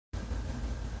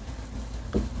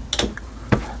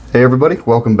Hey everybody,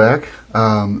 welcome back.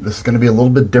 This is going to be a little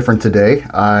bit different today.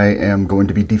 I am going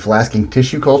to be deflasking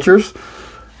tissue cultures.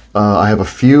 I have a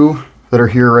few that are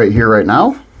here right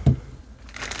now.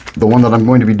 The one that I'm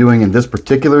going to be doing in this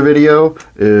particular video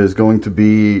is going to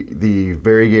be the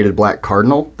variegated black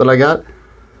cardinal that I got.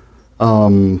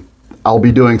 I'll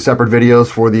be doing separate videos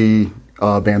for the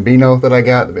bambino that I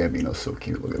got. The bambino's so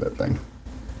cute, look at that thing.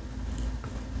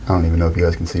 I don't even know if you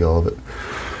guys can see all of it.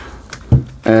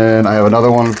 And I have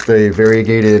another one with a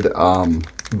variegated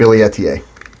Billietier.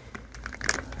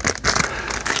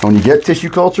 When you get tissue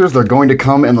cultures, they're going to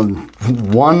come in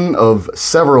one of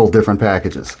several different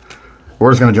packages.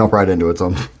 We're just going to jump right into it, so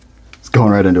I'm just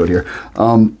going right into it here.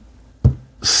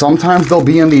 Sometimes they'll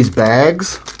be in these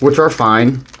bags, which are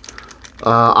fine.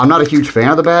 I'm not a huge fan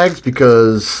of the bags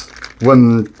because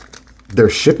when they're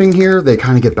shipping here, they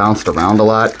kind of get bounced around a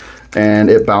lot, and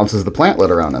it bounces the plantlet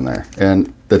around in there.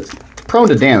 And that's prone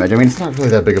to damage. I mean, it's not really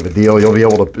that big of a deal. You'll be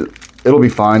able to, it'll be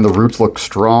fine. The roots look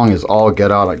strong as all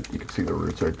get out. You can see the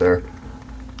roots right there.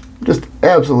 Just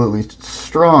absolutely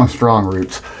strong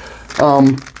roots.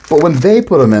 But when they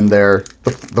put them in there,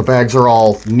 the bags are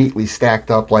all neatly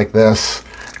stacked up like this,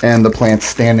 and the plant's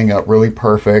standing up really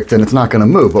perfect, and it's not going to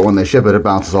move. But when they ship it, it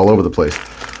bounces all over the place.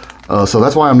 So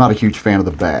that's why I'm not a huge fan of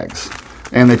the bags,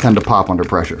 and they tend to pop under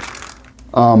pressure.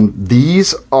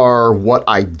 These are what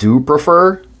I do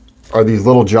prefer. Are these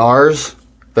little jars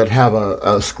that have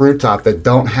a screw top that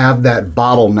don't have that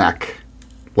bottleneck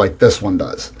like this one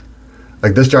does.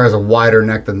 Like this jar has a wider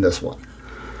neck than this one.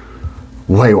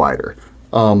 Way wider.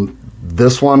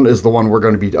 This one is the one we're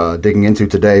going to be digging into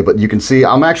today, but you can see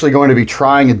I'm actually going to be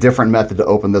trying a different method to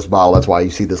open this bottle. That's why you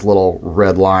see this little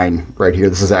red line right here.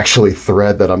 This is actually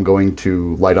thread that I'm going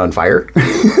to light on fire.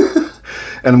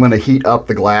 And I'm going to heat up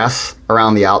the glass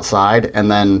around the outside and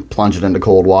then plunge it into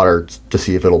cold water to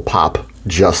see if it'll pop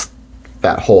just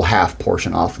that whole half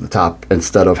portion off the top,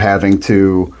 instead of having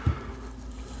to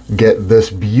get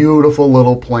this beautiful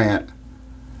little plant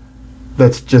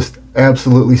that's just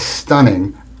absolutely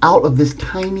stunning out of this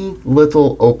tiny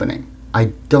little opening.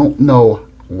 I don't know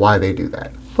why they do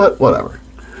that, but whatever.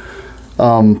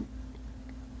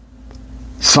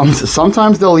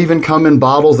 Sometimes they'll even come in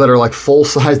bottles that are like full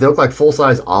size. They look like full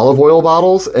size olive oil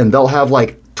bottles, and they'll have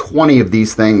like 20 of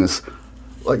these things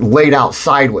like laid out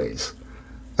sideways.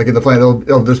 Like in the plant,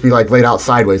 they'll just be like laid out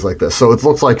sideways like this. So it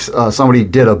looks like somebody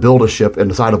did a build-a-ship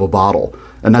inside of a bottle,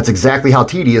 and that's exactly how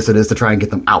tedious it is to try and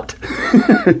get them out.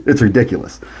 It's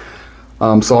ridiculous.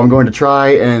 So I'm going to try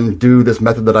and do this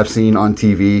method that I've seen on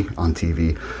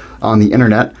the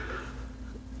internet,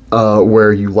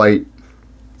 where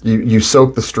you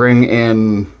soak the string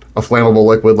in a flammable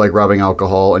liquid like rubbing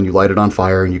alcohol, and you light it on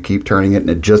fire and you keep turning it, and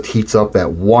it just heats up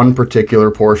that one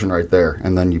particular portion right there,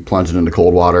 and then you plunge it into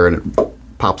cold water and it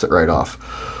pops it right off.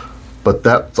 But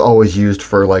that's always used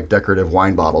for like decorative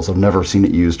wine bottles. I've never seen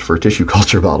it used for tissue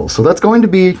culture bottles, so that's going to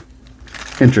be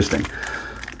interesting.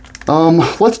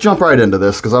 Let's jump right into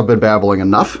this because I've been babbling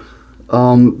enough.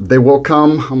 They will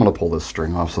come. I'm going to pull this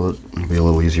string off so that it'll be a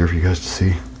little easier for you guys to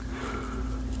see.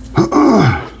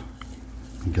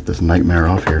 Get this nightmare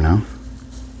off here now.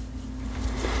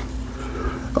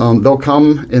 They'll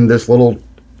come in this little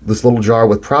jar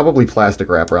with probably plastic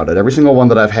wrap around it. Every single one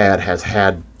that I've had has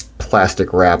had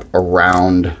plastic wrap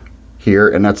around here,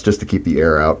 and that's just to keep the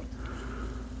air out.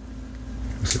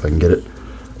 Let's see if I can get it.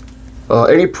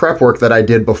 Any prep work that I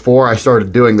did before I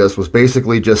started doing this was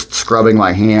basically just scrubbing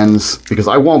my hands, because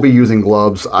I won't be using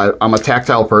gloves. I'm a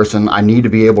tactile person. I need to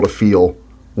be able to feel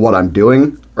what I'm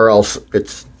doing, or else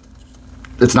it's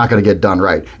not going to get done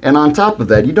right. And on top of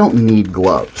that, you don't need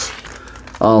gloves.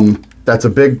 That's a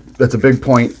big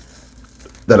point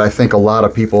that I think a lot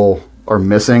of people are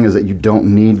missing, is that you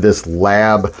don't need this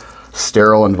lab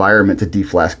sterile environment to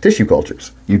deflask tissue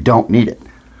cultures. You don't need it.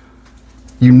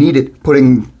 You need it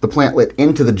putting the plantlet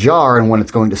into the jar, and when it's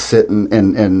going to sit,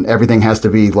 and everything has to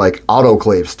be like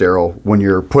autoclave sterile when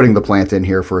you're putting the plant in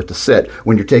here for it to sit.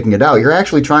 When you're taking it out, you're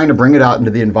actually trying to bring it out into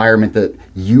the environment that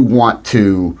you want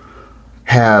to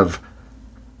have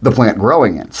the plant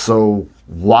growing in. So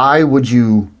why would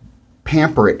you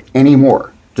pamper it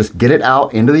anymore? Just get it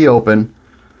out into the open,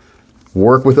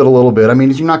 work with it a little bit. I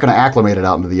mean, you're not going to acclimate it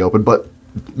out into the open, but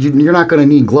you're not going to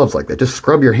need gloves like that. Just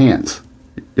scrub your hands.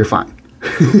 You're fine.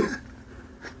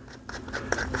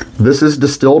 This is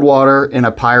distilled water in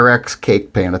a Pyrex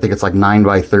cake pan. I think it's like 9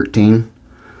 by 13.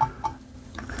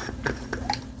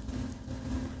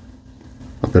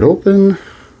 Pop it open.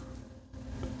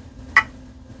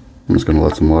 I'm just going to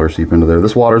let some water seep into there.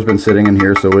 This water's been sitting in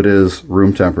here, so it is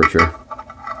room temperature.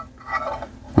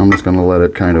 I'm just going to let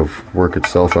it kind of work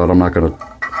itself out. I'm not going to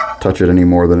touch it any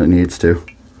more than it needs to.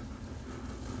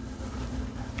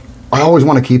 I always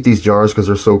want to keep these jars because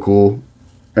they're so cool.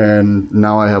 And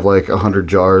now I have like 100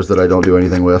 jars that I don't do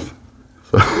anything with.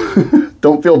 So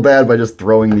don't feel bad by just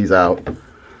throwing these out.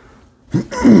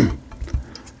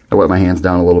 I wet my hands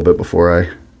down a little bit before I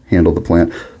handle the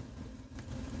plant.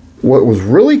 What was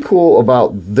really cool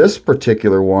about this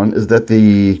particular one is that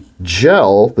the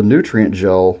gel, the nutrient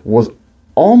gel, was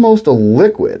almost a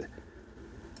liquid.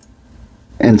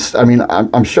 And I mean,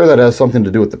 I'm sure that has something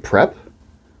to do with the prep,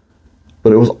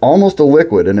 but it was almost a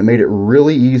liquid, and it made it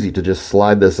really easy to just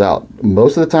slide this out.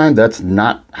 Most of the time, that's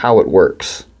not how it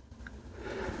works.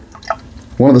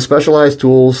 One of the specialized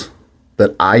tools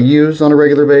that I use on a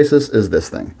regular basis is this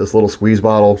thing, this little squeeze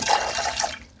bottle.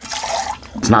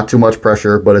 It's not too much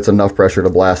pressure, but it's enough pressure to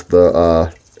blast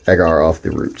the agar off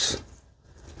the roots.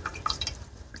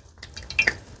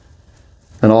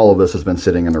 And all of this has been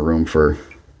sitting in the room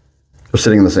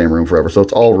sitting in the same room forever, so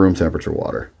it's all room temperature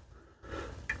water.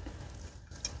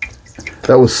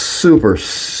 That was super,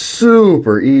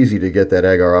 super easy to get that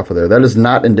agar off of there. That is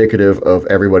not indicative of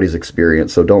everybody's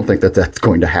experience, so don't think that that's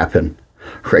going to happen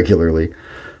regularly.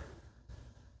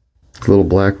 These little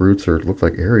black roots look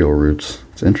like aerial roots.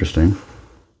 It's interesting.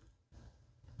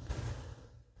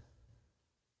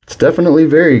 It's definitely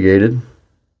variegated.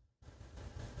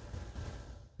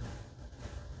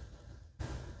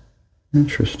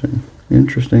 Interesting,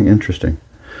 interesting, interesting.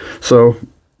 So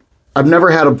I've never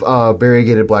had a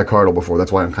variegated black cardinal before.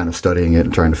 That's why I'm kind of studying it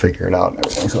and trying to figure it out and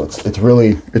everything. So it's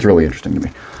really interesting to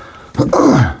me.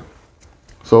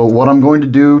 So what I'm going to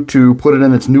do to put it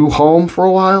in its new home for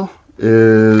a while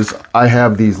is I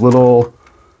have these little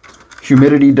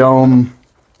humidity dome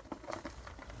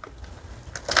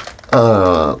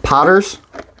planters,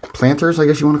 I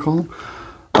guess you want to call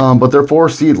them. But they're for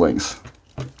seedlings.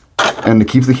 And it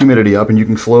keeps the humidity up, and you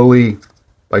can slowly,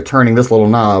 by turning this little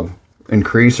knob,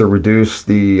 increase or reduce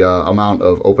the amount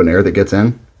of open air that gets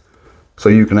in. So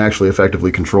you can actually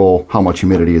effectively control how much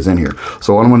humidity is in here.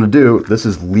 So what I'm going to do, this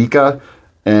is Leca,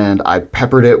 and I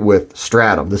peppered it with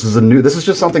stratum. This is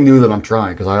just something new that I'm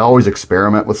trying, because I always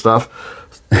experiment with stuff.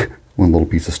 One little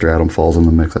piece of stratum falls in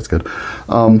the mix, that's good.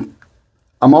 I'm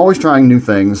always trying new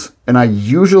things, and I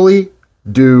usually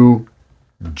do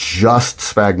just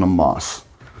sphagnum moss.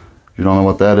 If you don't know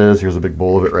what that is, here's a big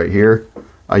bowl of it right here.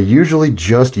 I usually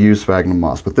just use sphagnum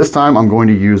moss, but this time I'm going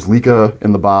to use Leca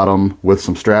in the bottom with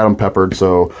some stratum peppered,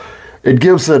 so it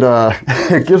gives it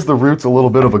it gives the roots a little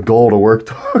bit of a goal to work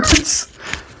towards.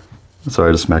 Sorry,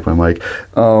 I just smacked my mic.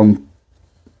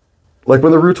 Like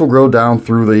when the roots will grow down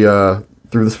through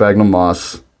the sphagnum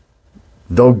moss,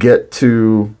 they'll get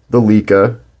to the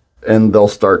Leca, and they'll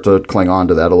start to cling on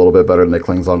to that a little bit better than it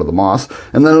clings onto the moss.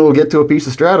 And then it'll get to a piece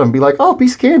of stratum and be like, oh, a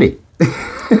piece of candy.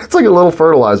 It's like a little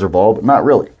fertilizer ball, but not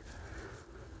really.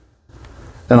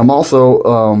 And I'm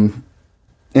also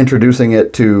introducing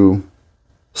it to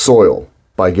soil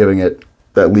by giving it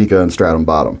that Leca and stratum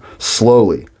bottom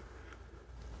slowly,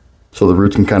 so the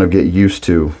roots can kind of get used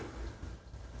to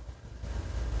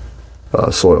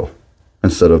soil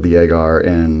instead of the agar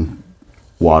and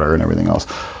water and everything else.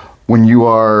 When you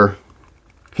are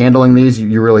handling these,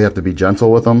 you really have to be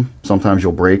gentle with them. Sometimes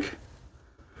you'll break.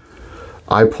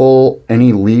 I pull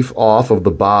any leaf off of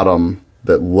the bottom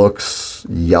that looks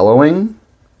yellowing,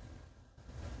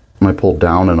 and I pull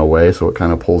down and away, so it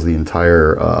kind of pulls the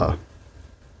entire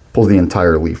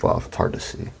leaf off. It's hard to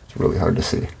see. It's really hard to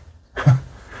see.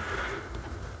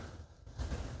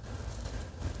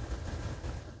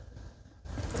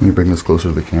 Let me bring this closer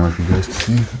to the camera for you guys to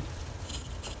see.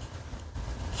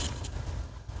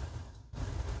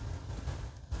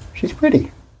 She's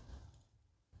pretty.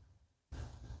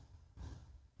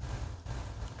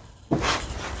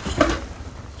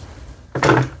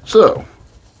 So,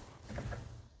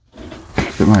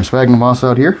 get my sphagnum moss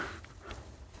out here.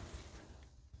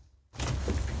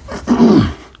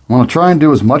 I want to try and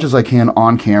do as much as I can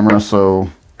on camera so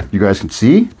you guys can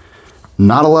see.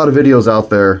 Not a lot of videos out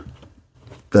there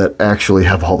that actually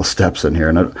have all the steps in here.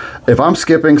 And if I'm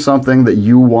skipping something that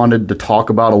you wanted to talk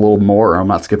about a little more, or I'm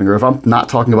not skipping, or if I'm not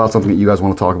talking about something that you guys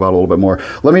want to talk about a little bit more,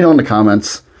 let me know in the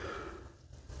comments,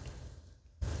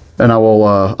 and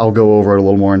I'll go over it a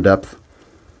little more in depth.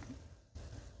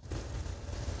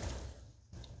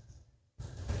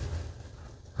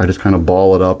 I just kind of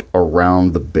ball it up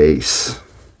around the base.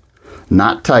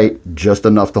 Not tight, just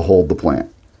enough to hold the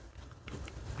plant.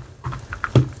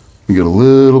 You get a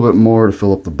little bit more to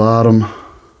fill up the bottom.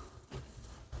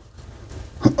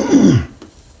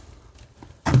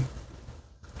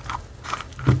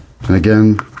 And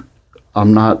again,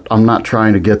 I'm not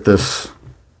trying to get this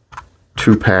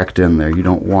too packed in there. You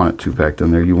don't want it too packed in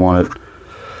there. You want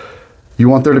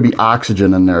there to be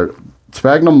oxygen in there.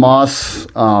 Sphagnum moss,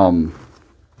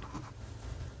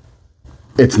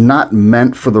 it's not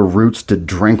meant for the roots to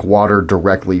drink water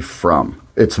directly from.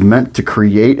 It's meant to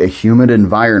create a humid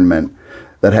environment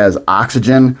that has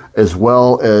oxygen as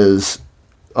well as,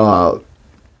 I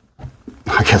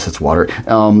guess it's water,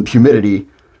 humidity,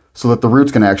 so that the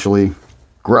roots can actually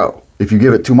grow. If you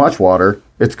give it too much water,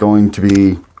 it's going to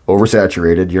be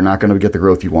oversaturated. You're not going to get the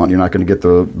growth you want. You're not going to get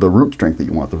the root strength that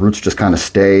you want. The roots just kind of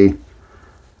stay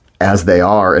as they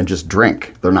are and just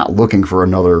drink. They're not looking for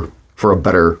a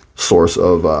better source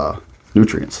of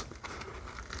nutrients.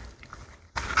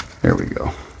 There we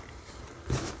go.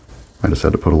 I just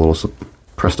had to put a little,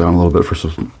 press down a little bit for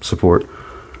some support.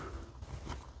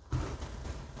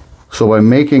 So by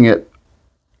making it,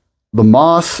 the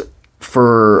moss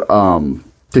for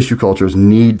tissue cultures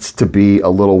needs to be a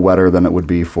little wetter than it would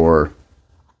be for,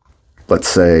 let's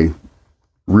say,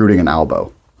 rooting an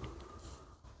albo.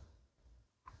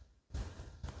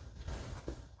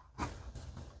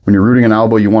 When you're rooting an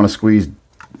albo, you want to squeeze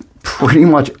pretty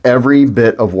much every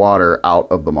bit of water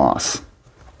out of the moss.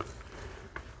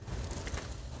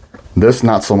 This,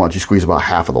 not so much. You squeeze about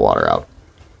half of the water out.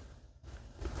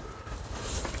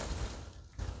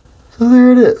 So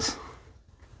there it is.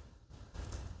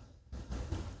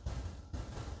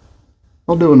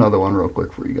 I'll do another one real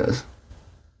quick for you guys.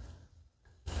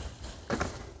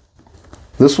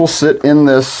 This will sit in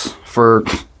this for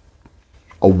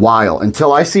a while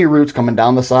until I see roots coming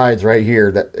down the sides right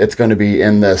here. That it's going to be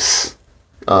in this.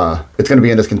 It's going to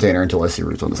be in this container until I see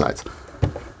roots on the sides.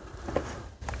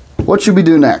 What should we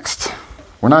do next?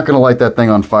 We're not going to light that thing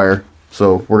on fire,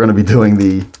 so we're going to be doing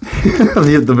the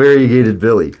the variegated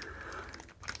billy.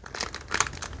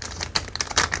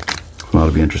 Well,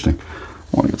 that'll be interesting.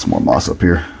 I want to get some more moss up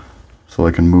here so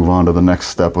I can move on to the next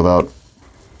step without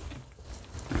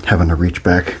having to reach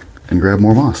back and grab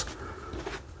more moss.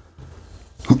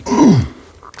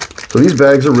 So these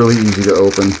bags are really easy to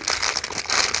open.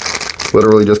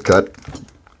 Literally just cut.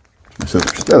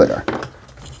 Scissors. There they are.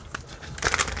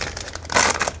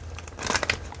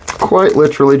 Quite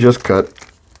literally just cut.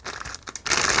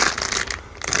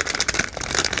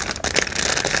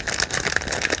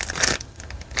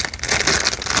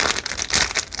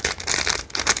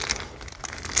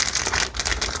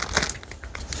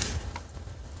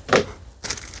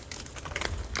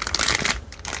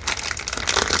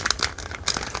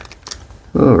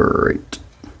 Alright.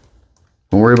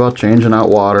 Don't worry about changing out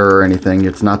water or anything.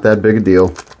 It's not that big a deal.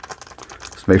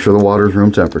 Just make sure the water is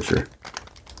room temperature.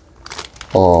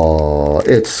 Oh,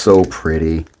 it's so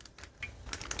pretty.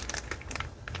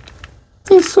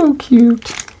 It's so cute.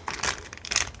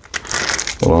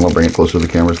 Hold on, I'll bring it closer to the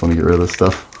camera so let me get rid of this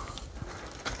stuff.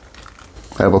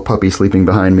 I have a puppy sleeping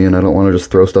behind me and I don't want to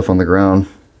just throw stuff on the ground.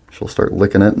 She'll start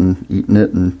licking it and eating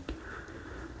it, and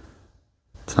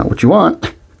it's not what you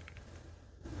want.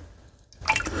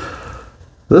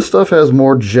 This stuff has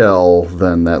more gel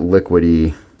than that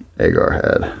liquidy agar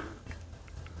had.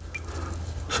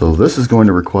 So this is going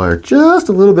to require just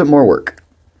a little bit more work.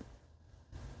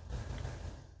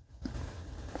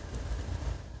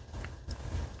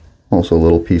 Also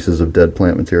little pieces of dead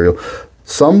plant material.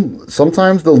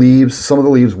 Sometimes the leaves, some of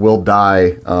the leaves will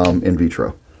die in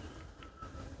vitro.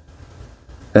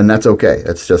 And that's okay.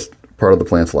 It's just part of the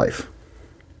plant's life.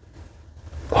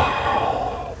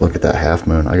 Oh, look at that half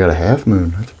moon. I got a half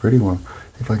moon. That's a pretty one.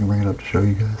 See if I can bring it up to show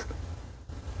you guys.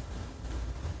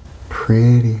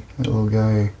 Pretty. That little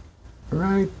guy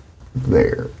right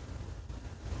there.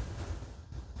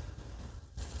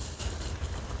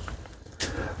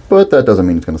 But that doesn't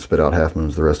mean it's going to spit out half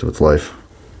moons the rest of its life.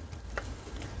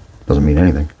 Doesn't mean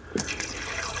anything.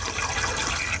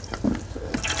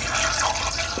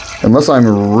 Unless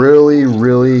I'm really,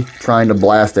 really trying to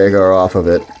blast agar off of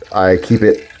it, I keep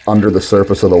it under the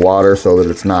surface of the water so that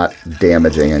it's not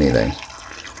damaging anything.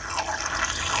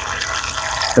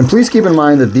 And please keep in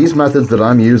mind that these methods that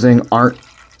I'm using aren't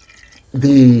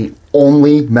the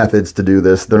only methods to do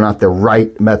this. They're not the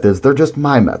right methods. They're just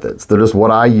my methods. They're just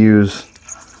what I use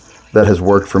that has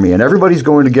worked for me. And everybody's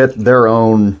going to get their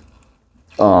own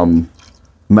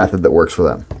method that works for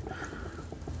them.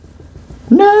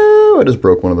 No, I just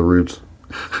broke one of the roots.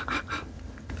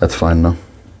 That's fine though.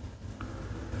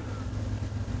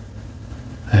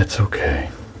 That's okay.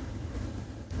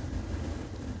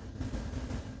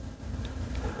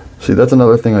 See, that's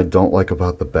another thing I don't like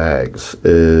about the bags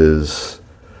is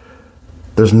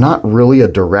there's not really a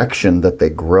direction that they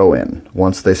grow in.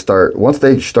 Once they start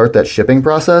that shipping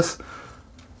process,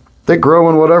 they grow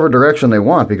in whatever direction they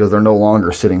want because they're no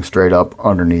longer sitting straight up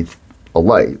underneath a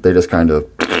light. They just kind of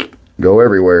go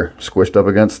everywhere, squished up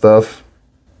against stuff.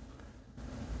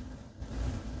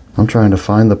 I'm trying to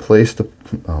find the place to...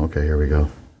 Oh, okay, here we go.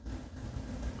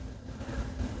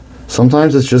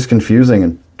 Sometimes it's just confusing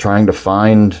and trying to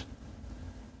find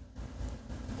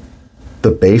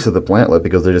the base of the plantlet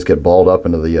because they just get balled up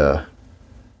into the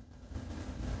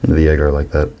agar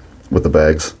like that with the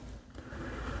bags.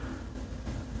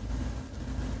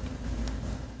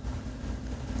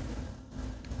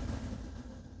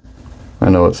 I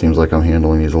know it seems like I'm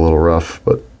handling these a little rough,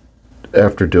 but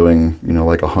after doing, you know,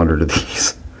 like 100 of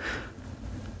these,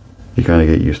 you kind of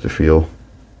get used to feel.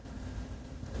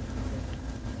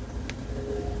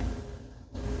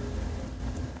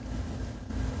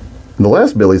 The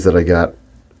last billies that I got,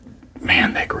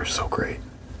 man, they grew so great.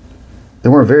 They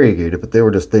weren't variegated, but they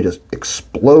just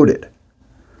exploded.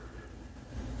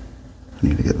 I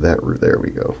need to get that root. There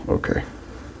we go. Okay.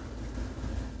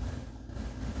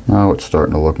 Now it's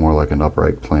starting to look more like an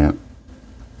upright plant.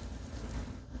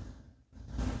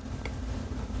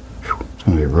 Whew, it's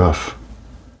going to be rough.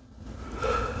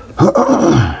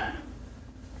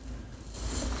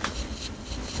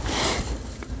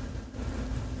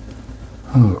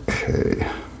 Okay.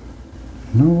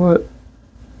 You know what?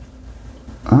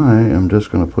 I am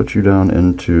just going to put you down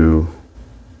into...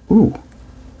 Ooh.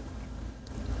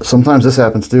 Sometimes this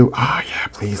happens too. Ah, yeah,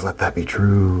 please let that be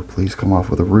true. Please come off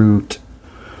with a root.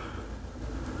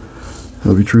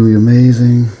 That'll be truly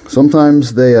amazing.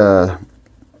 Sometimes they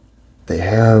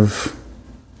have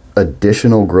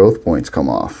additional growth points come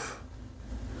off.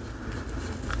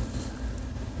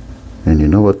 And you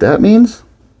know what that means?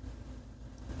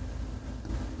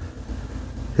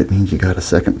 It means you got a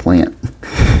second plant.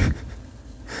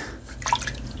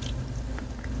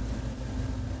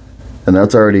 And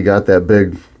that's already got that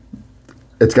big,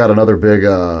 it's got another big,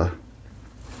 let's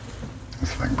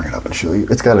see if I can bring it up and show you.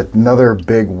 It's got another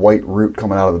big white root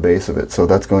coming out of the base of it. So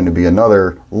that's going to be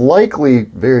another likely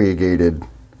variegated,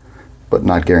 but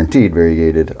not guaranteed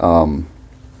variegated,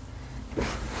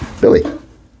 billy.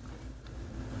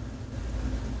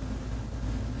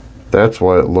 That's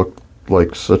why it looked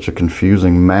like such a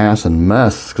confusing mass and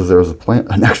mess, because there was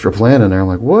an extra plant in there. I'm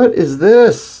like, what is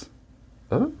this?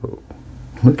 Oh,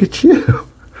 look at you.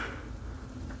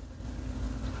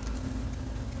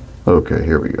 Okay,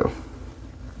 here we go.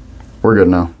 We're good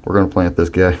now. We're going to plant this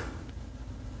guy.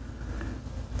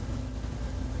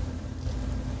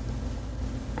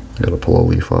 Gotta pull a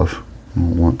leaf off. I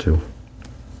don't want to.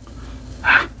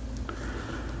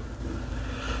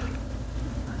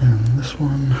 And this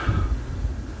one.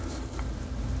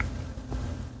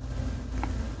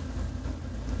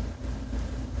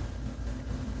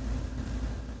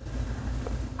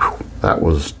 That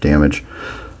was damage.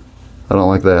 I don't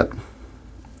like that.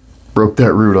 Broke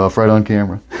that root off right on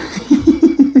camera.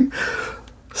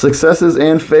 Successes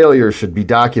and failures should be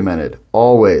documented,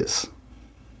 always.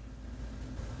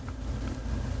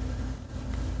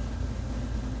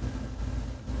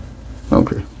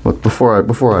 Okay, but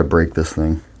before I break this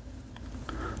thing,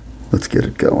 let's get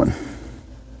it going.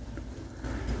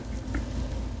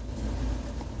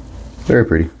 Very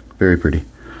pretty, very pretty.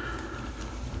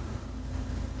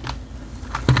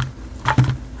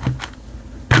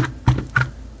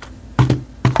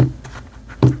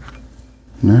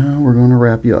 Now we're going to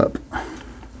wrap you up.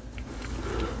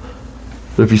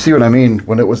 So if you see what I mean,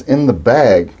 when it was in the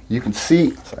bag, you can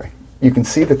see, you can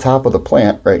see the top of the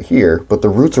plant right here, but the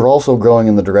roots are also growing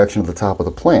in the direction of the top of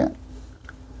the plant.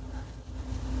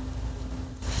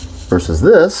 Versus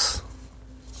this,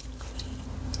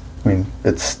 I mean,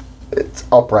 it's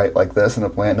upright like this, and the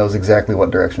plant knows exactly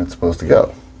what direction it's supposed to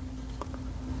go.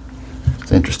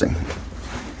 It's interesting.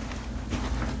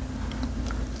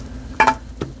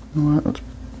 You know what? Let's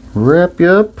wrap you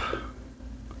up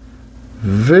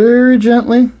very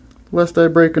gently, lest I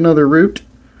break another root.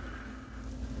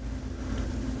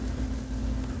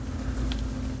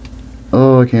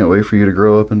 Oh, I can't wait for you to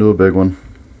grow up into a big one.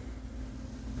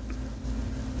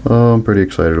 Oh, I'm pretty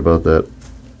excited about that.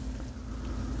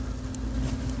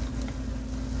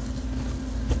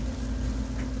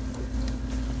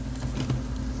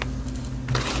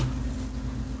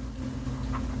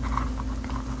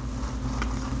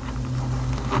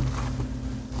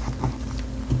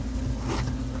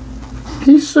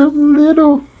 He's so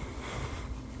little.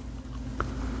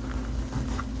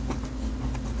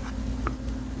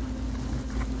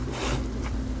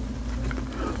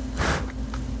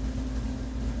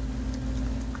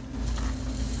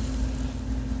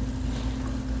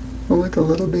 Oh, like a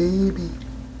little baby.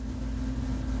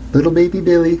 Little baby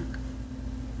Billy.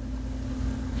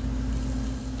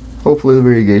 Hopefully the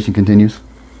variegation continues.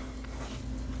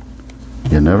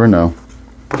 You never know.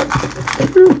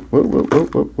 Whoa, whoa, whoa,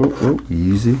 whoa, whoa, whoa.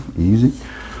 Easy, easy.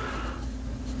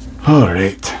 All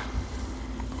right.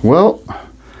 Well,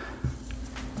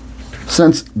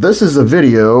 since this is a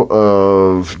video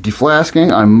of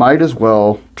deflasking, I might as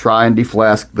well try and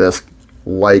deflask this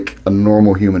like a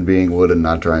normal human being would and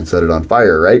not try and set it on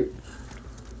fire, right?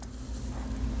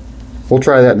 We'll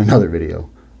try that in another video.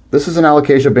 This is an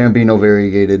Alocasia Bambino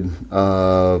variegated.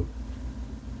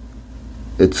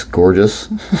 It's gorgeous.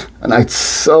 And I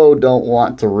so don't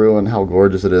want to ruin how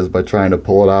gorgeous it is by trying to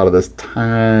pull it out of this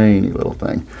tiny little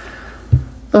thing.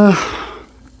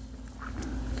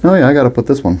 Oh yeah, I gotta put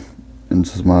this one into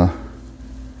some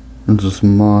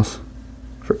moss.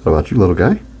 Forgot about you, little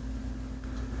guy.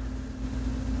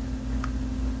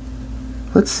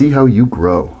 Let's see how you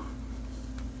grow.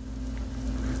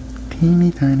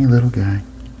 Teeny tiny little guy.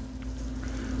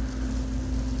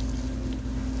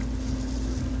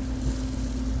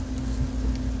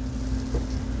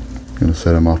 I'm gonna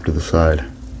set him off to the side.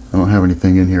 I don't have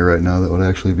anything in here right now that would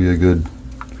actually be a good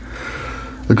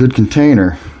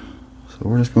container. So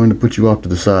we're just going to put you off to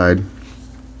the side.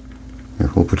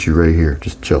 Here, we'll put you right here.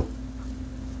 Just chill.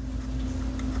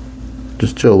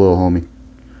 Just chill, little homie.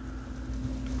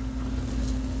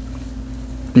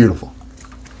 Beautiful.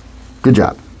 Good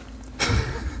job.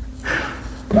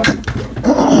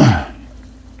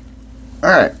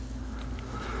 Alright.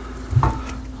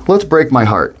 Let's break my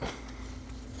heart.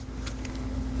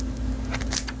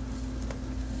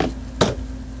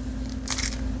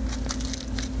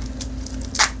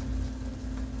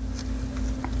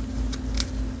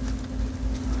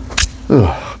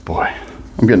 Oh boy,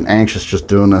 I'm getting anxious just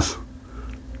doing this.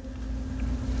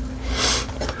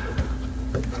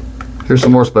 Here's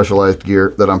some more specialized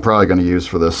gear that I'm probably going to use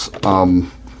for this. Some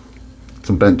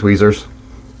bent tweezers,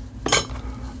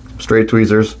 straight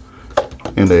tweezers,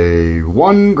 and a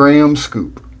 1 gram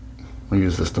scoop. I'll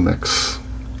use this to mix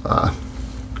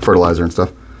fertilizer and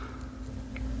stuff.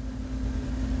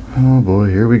 Oh boy,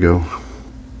 here we go.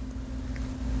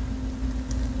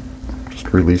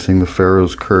 Releasing the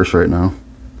Pharaoh's curse right now.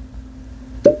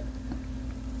 It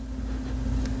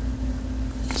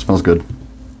smells good.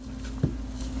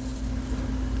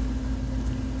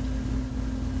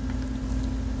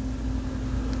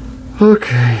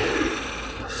 Okay,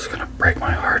 this is gonna break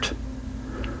my heart.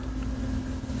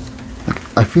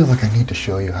 I feel like I need to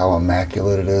show you how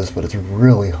immaculate it is, but it's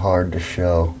really hard to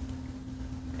show.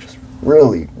 Just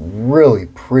really, really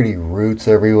pretty roots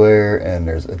everywhere, and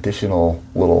there's additional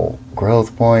little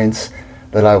growth points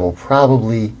that I will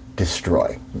probably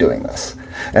destroy doing this.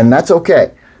 And that's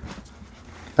okay.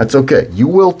 That's okay. You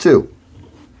will too.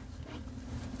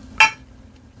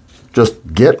 Just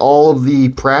get all of the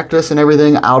practice and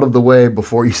everything out of the way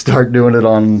before you start doing it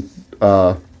on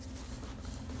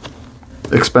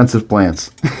expensive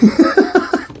plants.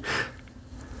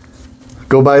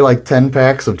 Go buy like 10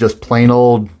 packs of just plain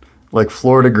old like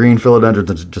Florida green philodendrons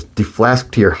and just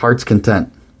deflask to your heart's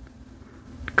content.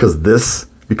 Because this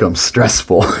becomes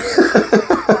stressful.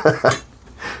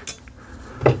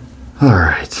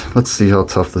 Alright, let's see how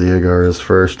tough the agar is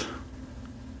first.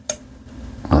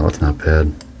 Oh, it's not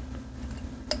bad.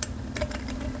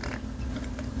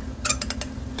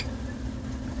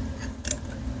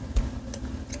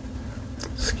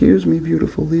 Excuse me,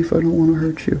 beautiful leaf, I don't want to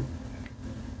hurt you.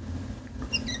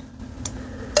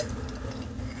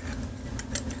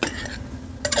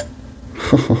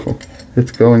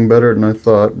 It's going better than I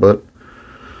thought, but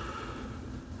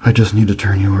I just need to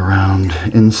turn you around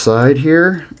inside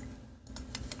here.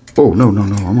 Oh, no, no,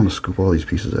 no. I'm going to scoop all these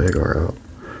pieces of agar out.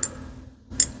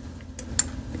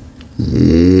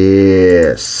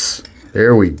 Yes.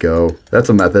 There we go. That's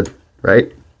a method,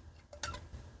 right?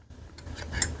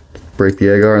 Break the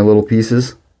agar in little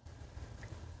pieces.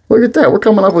 Look at that. We're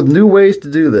coming up with new ways to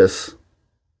do this.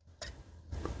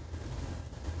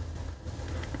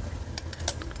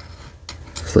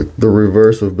 It's like the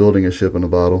reverse of building a ship in a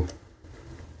bottle.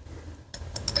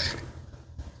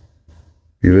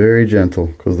 Be very gentle,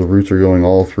 because the roots are going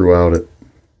all throughout it,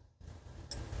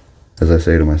 as I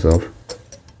say to myself.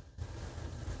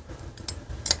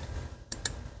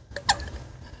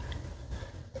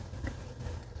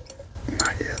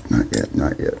 Not yet, not yet,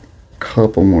 not yet.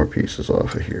 Couple more pieces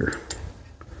off of here.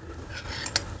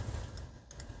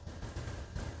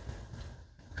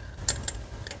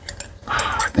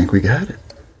 I think we got it.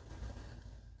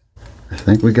 I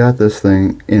think we got this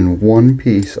thing in one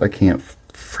piece. I can't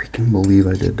freaking believe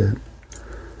I did that.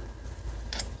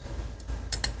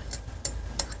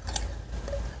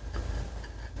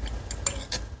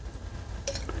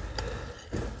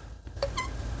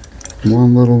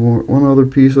 One little more, one other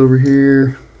piece over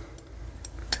here.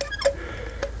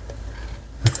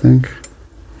 I think.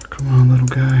 Come on, little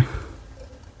guy.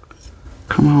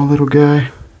 Come on, little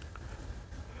guy.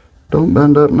 Don't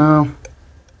bend up now.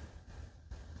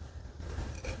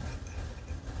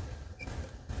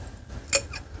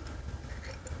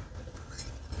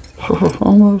 Oh,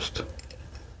 almost.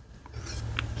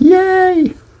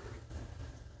 Yay!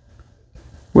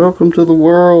 Welcome to the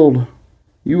world.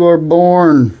 You are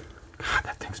born. God,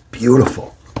 that thing's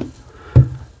beautiful.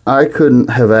 I couldn't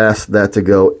have asked that to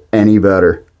go any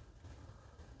better.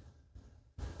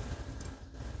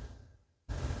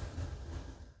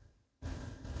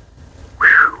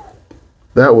 Whew.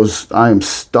 That was, I am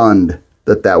stunned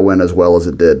that that went as well as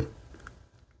it did.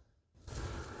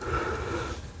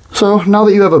 So now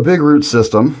that you have a big root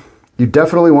system, you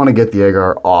definitely want to get the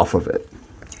agar off of it.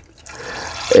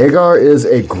 Agar is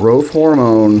a growth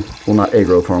hormone. Well, not a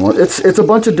growth hormone. It's a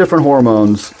bunch of different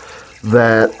hormones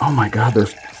that, oh my God,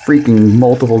 there's freaking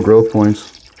multiple growth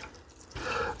points.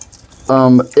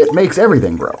 It makes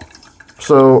everything grow.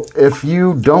 So if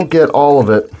you don't get all of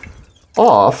it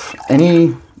off,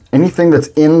 anything that's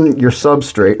in your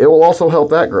substrate, it will also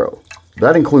help that grow.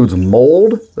 That includes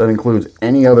mold. That includes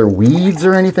any other weeds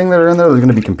or anything that are in there that's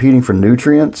going to be competing for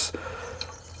nutrients.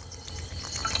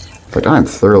 Like, I'm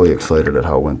thoroughly excited at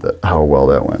how well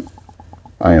that went.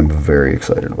 I am very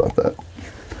excited about that.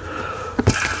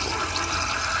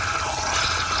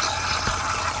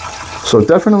 So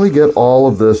definitely get all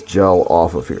of this gel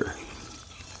off of here.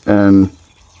 And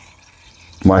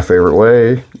my favorite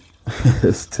way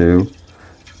is to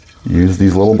use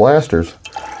these little blasters.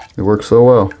 It works so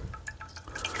well.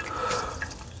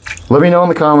 Let me know in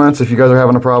the comments if you guys are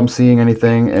having a problem seeing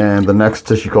anything, and the next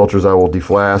tissue cultures I will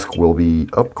deflask will be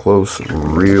up close,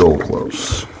 real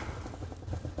close.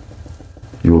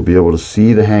 You will be able to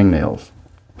see the hangnails.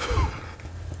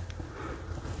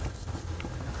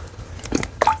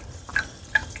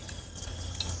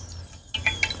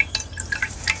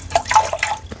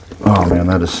 Oh man,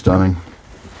 that is stunning.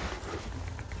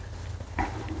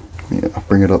 Yeah, I'll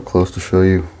bring it up close to show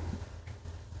you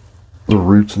the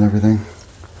roots and everything.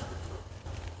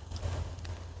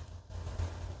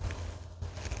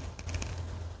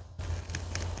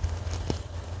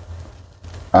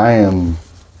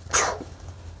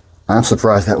 I'm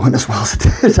surprised that went as well as it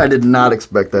did. I did not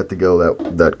expect that to go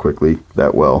that quickly,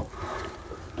 that well.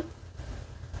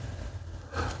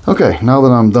 Okay, now that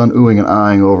I'm done oohing and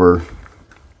eyeing over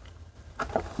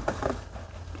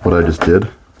what I just did,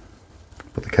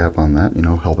 put the cap on that, you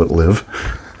know, help it live.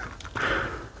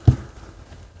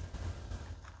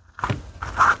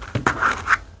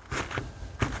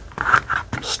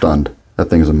 Stunned. That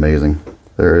thing is amazing.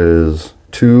 There is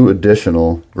 2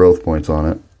 additional growth points on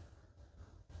it.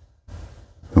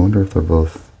 I wonder if they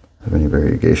both have any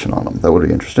variegation on them. That would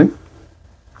be interesting.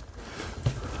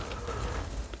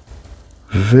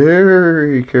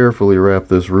 Very carefully wrap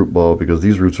this root ball because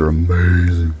these roots are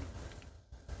amazing.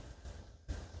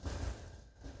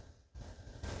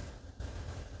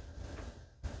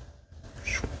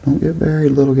 Don't get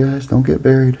buried, little guys. Don't get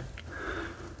buried.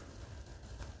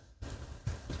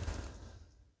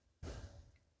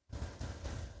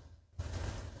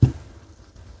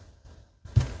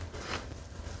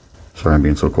 Sorry I'm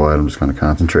being so quiet. I'm just kind of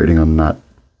concentrating on not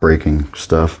breaking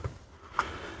stuff.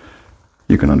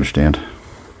 You can understand.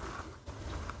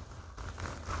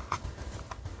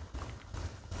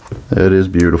 It is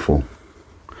beautiful.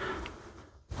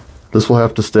 This will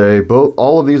have to stay,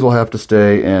 all of these will have to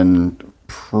stay in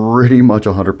pretty much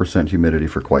 100% humidity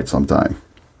for quite some time.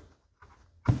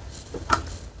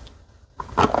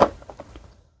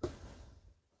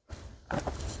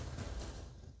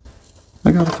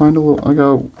 I gotta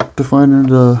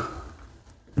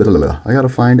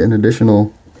find an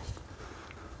additional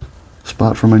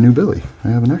spot for my new billy. I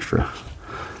have an extra.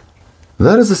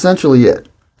 That is essentially it.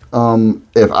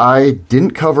 If I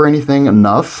didn't cover anything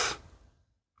enough,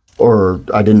 or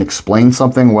I didn't explain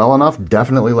something well enough,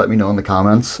 definitely let me know in the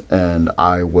comments, and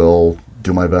I will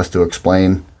do my best to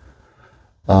explain.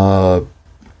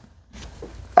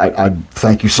 I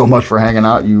thank you so much for hanging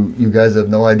out. You guys have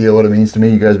no idea what it means to me,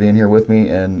 you guys being here with me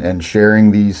and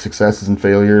sharing these successes and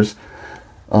failures.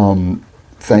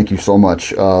 Thank you so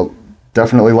much.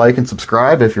 Definitely like and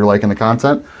subscribe if you're liking the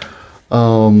content. I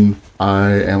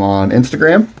am on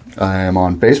Instagram. I am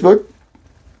on Facebook.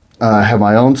 I have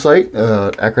my own site,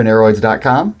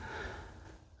 akronaroids.com.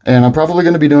 And I'm probably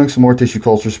going to be doing some more tissue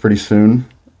cultures pretty soon.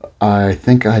 I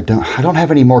think I don't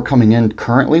have any more coming in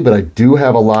currently, but I do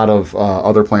have a lot of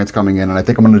other plants coming in, and I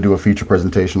think I'm going to do a feature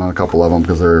presentation on a couple of them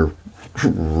because they're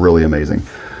really amazing.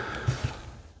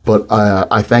 But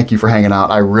I thank you for hanging out.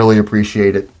 I really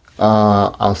appreciate it.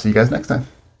 I'll see you guys next time.